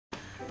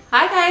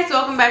Hi guys,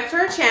 welcome back to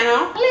our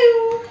channel.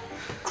 Hello.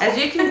 As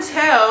you can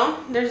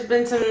tell, there's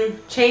been some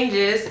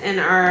changes in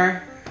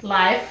our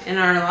life,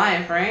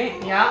 right?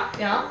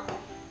 Yeah.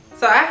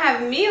 So I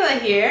have Mila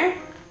here,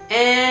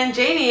 and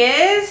Janie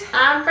is...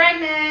 I'm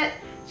pregnant.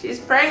 She's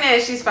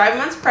pregnant. She's 5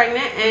 months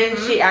pregnant, and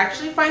she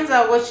actually finds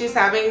out what she's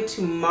having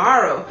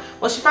tomorrow.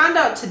 Well, she found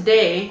out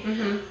today.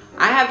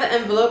 I have the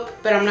envelope,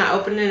 but I'm not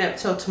opening it up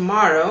till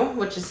tomorrow,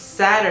 which is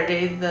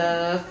Saturday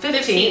the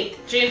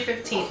 15th. June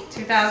 15th,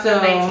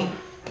 2019. So,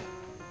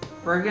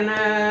 we're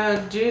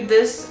gonna do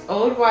this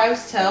old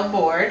wives' tale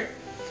board.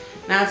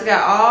 Now it's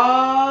got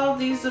all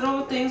these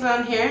little things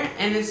on here,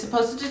 and it's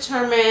supposed to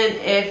determine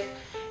if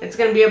it's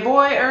gonna be a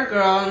boy or a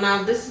girl.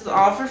 Now this is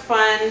all for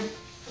fun,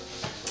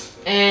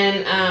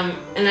 and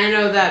I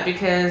know that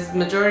because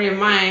majority of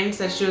mine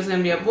said she was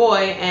gonna be a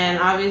boy, and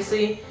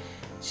obviously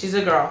she's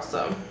a girl.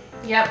 So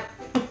yep.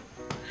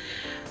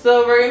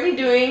 So we're gonna be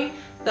doing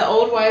the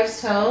old wives'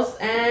 tales,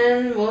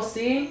 and we'll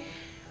see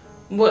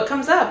what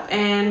comes up,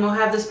 and we'll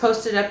have this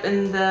posted up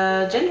in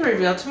the gender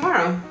reveal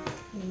tomorrow.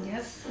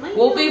 Yes,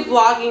 we'll be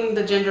vlogging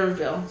the gender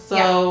reveal.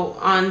 So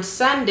on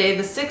Sunday,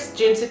 the 6th,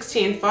 June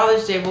 16th,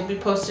 Father's Day, we'll be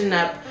posting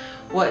up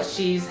what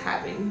she's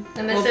having.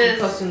 And this we'll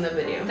be posting the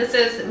video. This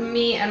is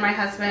me and my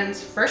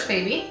husband's first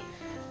baby.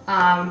 We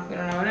don't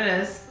know what it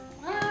is.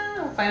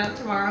 We'll find out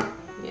tomorrow.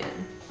 Yeah.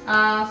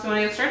 So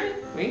want to get started?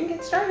 We can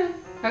get started.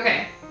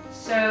 Okay.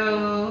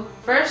 So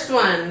first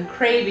one,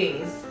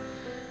 cravings.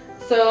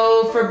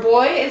 So for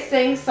boy, it's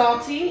saying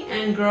salty,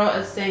 and girl,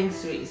 it's saying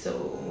sweet. So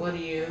what are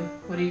you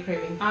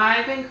craving?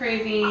 I've been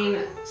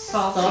craving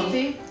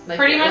salty. Like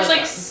pretty much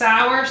like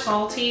sour,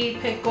 salty,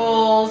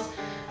 pickles,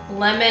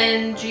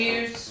 lemon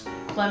juice,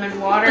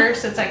 lemon water,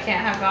 since I can't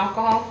have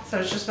alcohol. So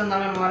it's just been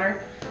lemon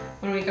water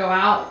when we go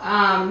out.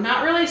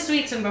 Not really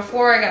sweets, and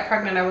before I got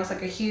pregnant, I was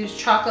like a huge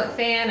chocolate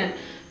fan, and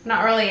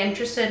not really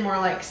interested, more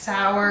like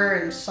sour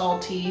and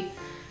salty.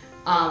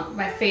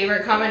 My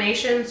favorite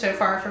combination so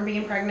far from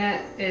being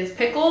pregnant is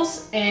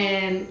pickles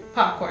and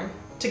popcorn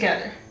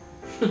together.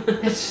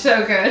 It's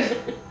so good.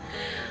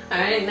 All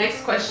right,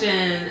 next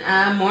question.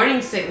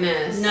 Morning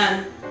sickness.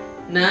 None.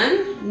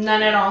 None?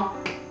 None at all.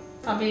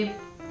 I'll be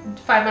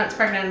 5 months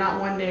pregnant, not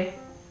one day.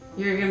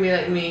 You're gonna be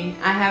like me.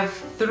 I have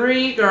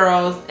 3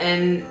 girls,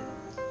 and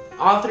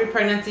all 3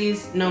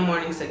 pregnancies, no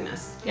morning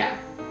sickness. Yeah.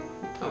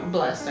 Oh,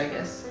 blessed, I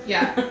guess.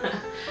 Yeah.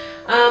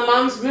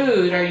 Mom's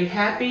mood. Are you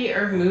happy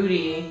or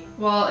moody?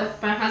 Well, if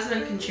my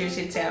husband can choose,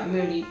 he'd say I'm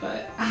moody,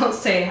 but I'll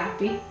say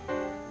happy.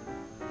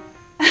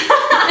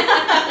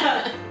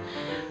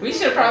 We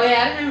should probably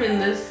add him in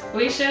this.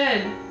 We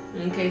should.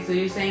 Okay, so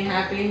you're saying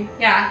happy?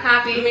 Yeah,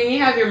 happy. I mean, you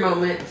have your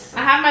moments.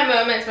 I have my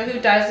moments, but who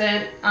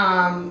doesn't?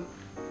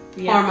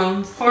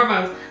 Yeah.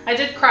 Hormones. I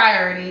did cry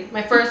already.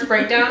 My first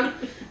breakdown,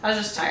 I was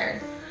just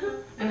tired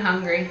and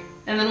hungry.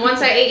 And then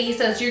once I ate, he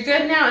says, "You're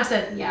good now?" I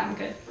said, "Yeah, I'm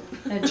good."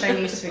 I had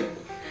Chinese food.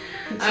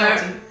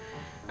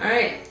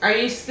 Alright, are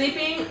you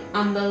sleeping?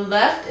 On the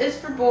left is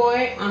for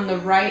boy, on the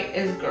right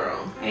is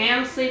girl. I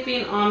am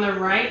sleeping on the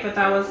right, but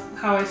that was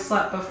how I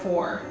slept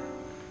before.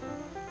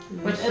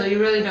 So you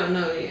really don't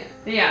know yet.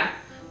 Yeah.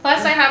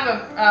 Plus I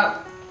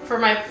have for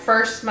my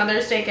first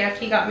Mother's Day gift,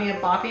 he got me a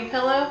boppy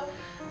pillow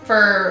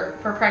for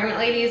pregnant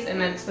ladies,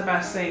 and it's the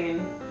best thing,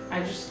 and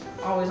I just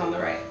always on the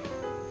right.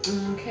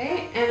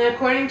 Okay, and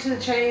according to the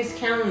Chinese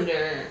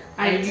calendar,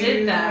 I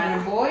did that.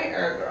 Having a boy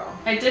or a girl?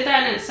 I did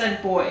that, and it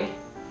said boy.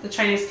 The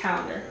Chinese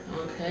calendar.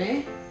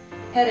 Okay.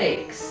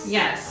 Headaches.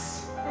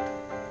 Yes.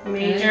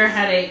 Major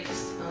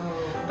headaches.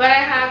 Oh. But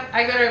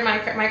I go to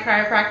my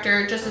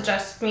chiropractor, just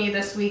adjusted me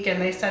this week, and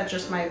they said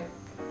just my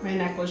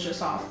neck was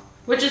just off,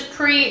 which is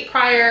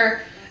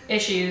prior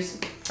issues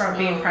from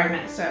being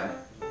pregnant. So.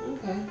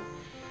 Okay.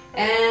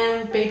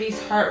 And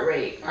baby's heart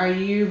rate. Are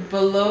you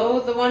below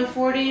the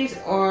 140s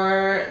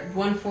or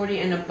 140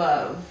 and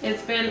above?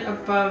 It's been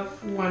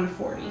above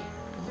 140.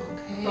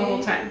 Okay. The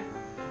whole time.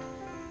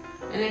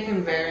 And it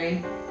can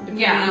vary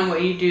depending on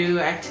what you do,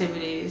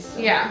 activities. So.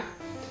 Yeah.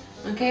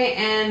 Okay,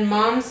 and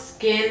mom's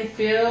skin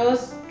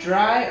feels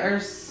dry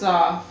or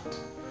soft?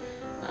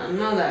 I don't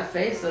know, that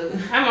face looks...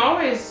 I'm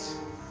always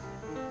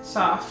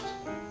soft.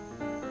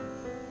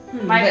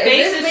 My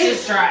face is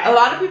just dry. A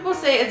lot of people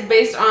say it's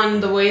based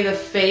on the way the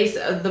face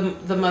of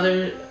the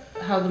mother,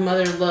 how the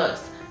mother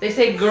looks. They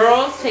say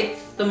girls take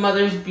the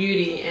mother's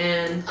beauty,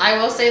 and... I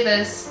will say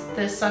this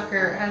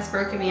sucker has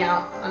broken me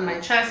out on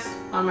my chest,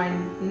 on my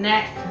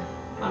neck,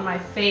 on my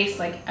face,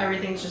 like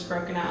everything's just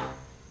broken out.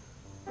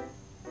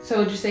 So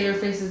would you say your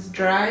face is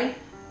dry?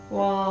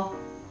 Well,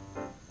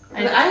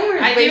 I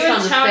do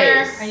a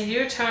toner. I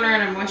do a toner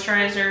and a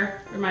moisturizer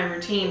in my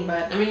routine,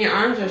 but I mean your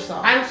arms are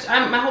soft.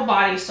 My whole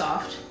body's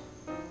soft.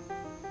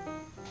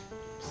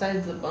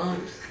 Besides the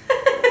bumps.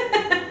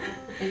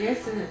 I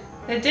guess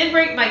it did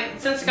break, like,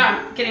 since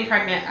getting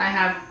pregnant, I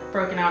have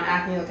broken out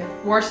acne,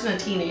 like worse than a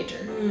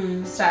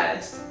teenager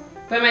status.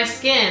 But my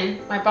skin,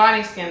 my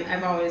body skin,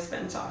 I've always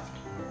been soft.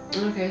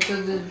 Okay, so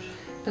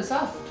the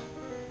soft.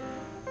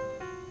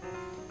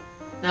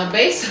 Now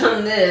based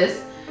on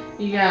this,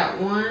 You got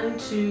 1,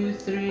 2,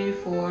 3,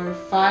 4,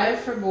 5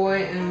 for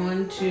boy and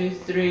 1, 2,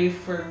 3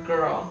 for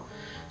girl.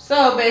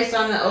 So based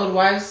on the old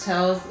wives'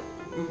 tales,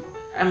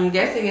 I'm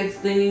guessing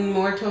it's leaning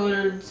more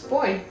towards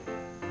boy.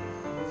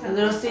 A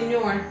little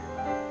senor.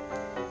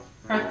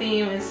 Our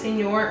theme is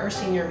senor or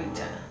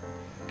senorita.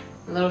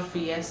 A little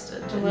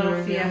fiesta. A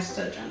little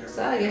fiesta gender.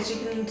 So I guess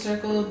you can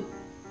circle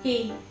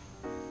he.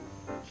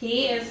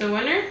 He is the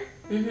winner?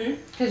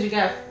 Because you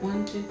got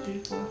 1, 2,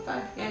 3, 4,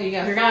 5. Yeah, you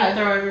got You're 5. gonna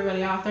throw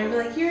everybody off there and be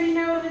like, you already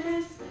know what it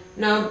is?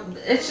 No,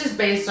 it's just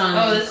based on.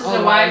 Oh, this is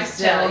old a wives'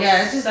 tale.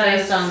 Yeah, it's just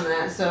based on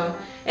that. So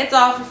it's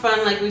all for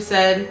fun, like we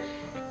said.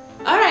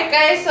 All right,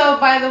 guys. So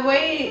by the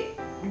way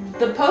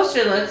the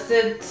poster looks,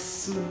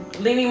 it's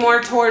leaning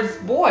more towards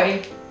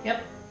boy.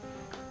 Yep.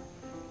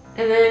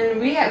 And then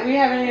we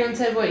haven't even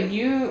said what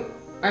you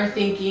are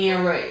thinking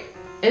or what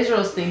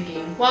Israel's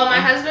thinking. Well, my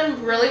husband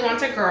really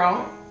wants a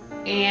girl,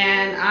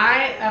 and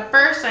at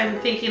first I'm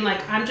thinking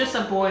like I'm just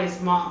a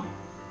boy's mom.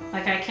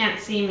 Like I can't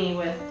see me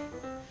with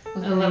a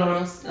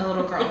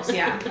little girls,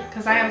 yeah.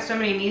 Because I have so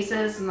many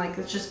nieces and like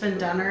it's just been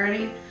done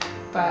already.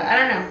 But I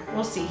don't know.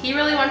 We'll see. He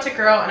really wants a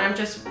girl, and I'm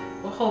just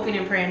hoping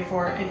and praying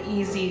for an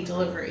easy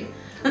delivery.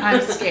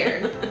 I'm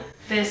scared.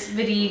 This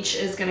vidich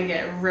is gonna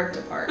get ripped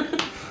apart.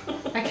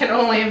 I can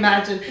only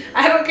imagine.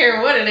 I don't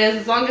care what it is,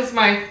 as long as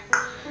my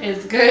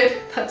is good.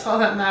 That's all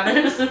that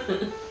matters.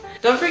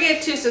 Don't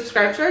forget to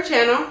subscribe to our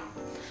channel,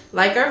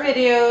 like our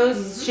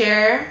videos,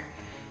 share,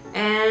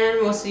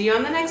 and we'll see you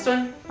on the next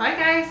one. Bye,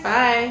 guys.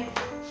 Bye.